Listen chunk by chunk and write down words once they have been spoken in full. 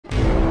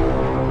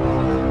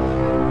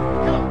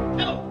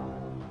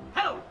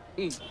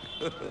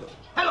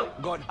Hello.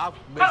 God have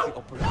mercy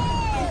upon us.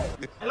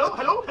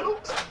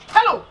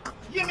 Hello.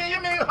 You me. I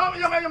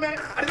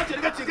get you.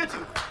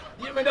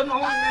 You me, that's my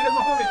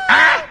homie.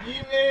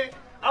 You me.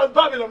 How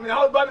Babylon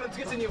to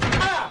get in you.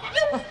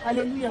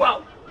 Hallelujah.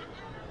 Wow.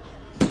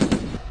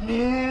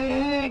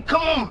 Man,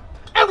 come on.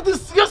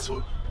 Everything's stressful.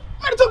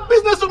 Man, talk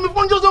business so my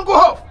phone just don't go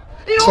off.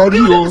 You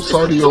know,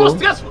 Sorry. So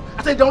stressful.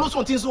 I said download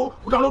something, so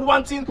we download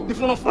one thing, the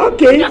phone off.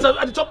 Okay. At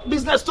the top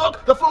business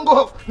talk, the phone go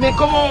off. Man,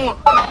 come on.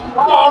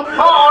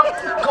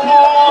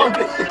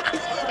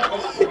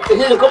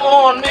 Yeah, come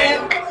on,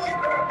 man.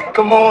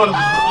 Come on.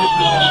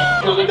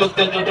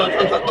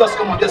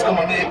 Just come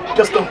on, man.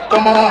 Just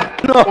come on.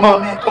 No. Come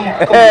on, man. Come on.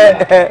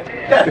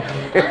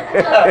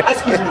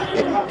 Excuse me.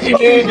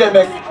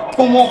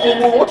 Come on.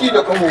 What is it?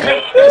 Come on.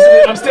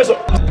 I'm still so.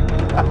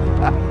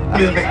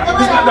 This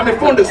man, my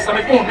phone,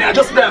 man. I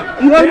just down.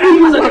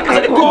 As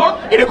I call,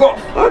 it go.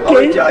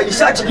 Okay. You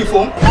charge the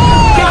phone.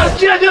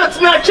 Charge it. As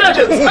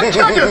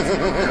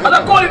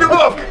I call it, it go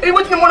off. He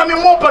went to me more on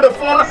the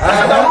phone. As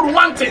I download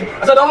one thing.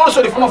 As I download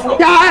so the phone flow.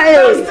 No.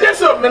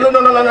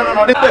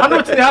 I'm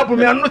not in the happen,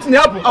 man.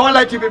 I want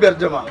like you be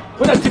better, man.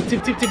 When I tip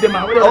them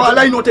out. I want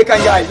like not take a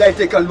high, like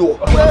take a low.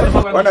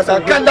 When I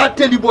say, can that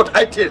tell you about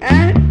Itel?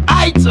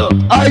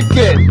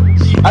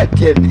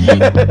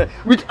 Itel.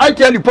 With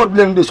Itel, the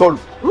problem they solve.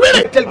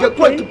 Really? Itel get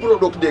quality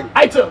product then.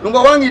 Itel.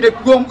 Number one, they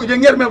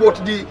hear me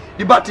about the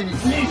battery.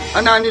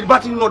 And then the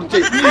battery not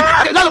take.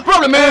 That's the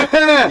problem, man.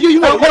 You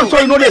know also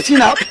you know the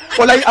snap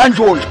or like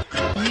Android.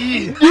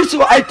 This is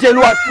what Itel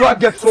what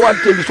get so I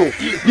tell you so.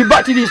 The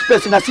battery is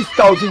person at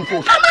 6,000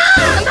 volts.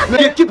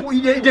 They keep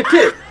they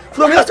take.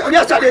 From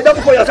yesterday, that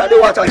before yesterday,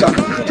 what I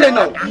tell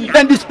now.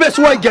 Then the space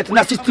where I get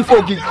na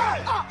 64 gig.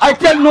 I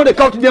tell no they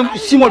count them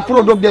small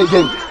product there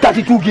again,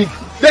 32 gig.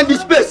 Then the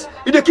space,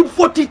 they keep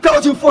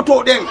 40,000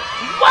 photo then.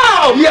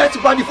 Wow! Yes,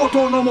 but the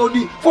photo no more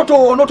the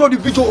photo, not all the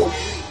video.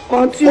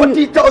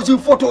 40,000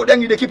 photo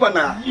then they keep on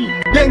now.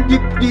 Then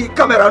the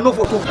camera no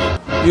photo.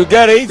 You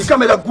get it? The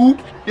camera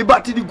good, the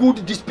battery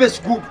good, the space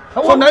good.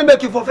 So now I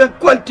make it for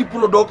quality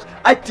product.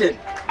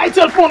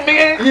 Itel phone,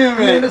 man. Yeah,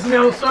 man. Listen,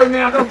 I'm sorry,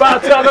 man. I don't buy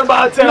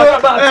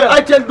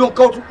Itel don't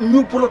count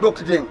new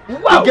product then.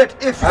 Wow. You get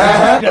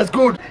A50. That's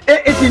good.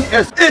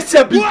 A18S.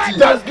 A70.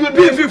 That's good.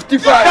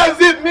 B55. That's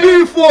it, man.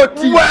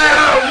 B40.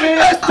 Wow,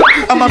 man.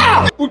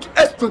 S24. Put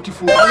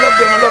S24.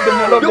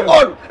 I love them.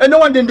 All. And no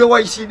one then the why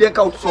you see they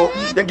count so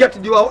they get the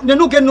they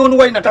don't get no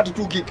why in a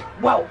 32 gig.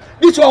 Wow.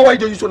 This one why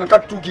they use on a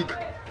 32 gig.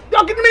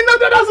 You're kidding me? No,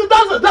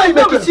 that's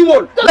make it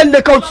small. Then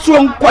they count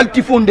strong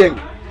quality phone then.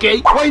 Okay.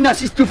 Why not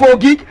 64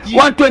 gig,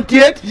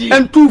 128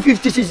 and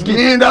 256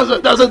 gig? That's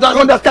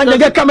understand. They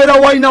get camera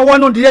why not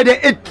one on the other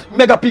 8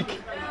 megapixel.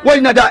 Why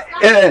not that?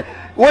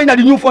 Why not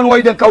the new phone?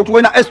 Why then count?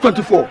 Why not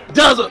S24?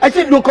 I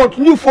think don't count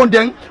new phone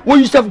then. When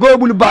you self go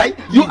able to buy,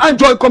 you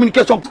enjoy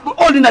communication.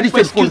 All in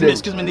this phone.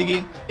 Excuse me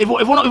again. If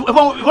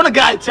one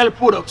guy tell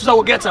product, so I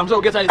will get some.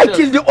 I tell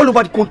you all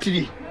over the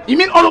country. You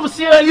mean all over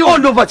Sierra Leone?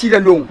 All over Sierra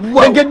Leone.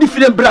 Wow. They get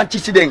different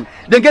branches then.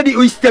 They get the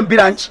Eastern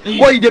branch.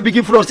 Why they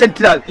begin from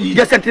Central?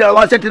 Get Central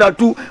 1, Central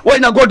 2. Why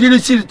not go to the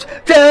receipt?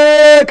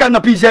 Take on a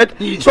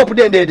PZ. Stop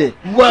there.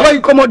 Wow. Why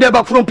you come out there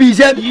back from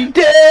PZ?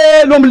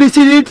 Take normally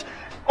see it.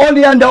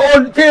 Only under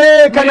all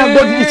take and go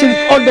to the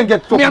receipt. All them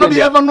get stopped. Me, I don't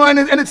ever know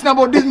anything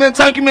about this man.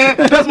 Thank you, man.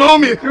 That's my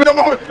homie. That's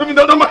my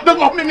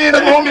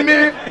homie,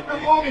 man.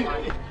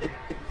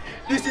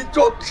 This is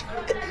talk.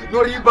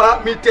 No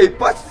riba, me take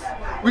pass.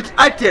 With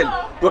Itel,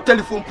 your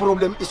telephone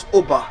problem is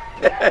over.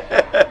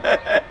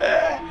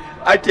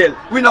 Itel,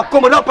 we not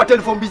come up a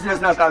telephone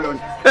business not alone.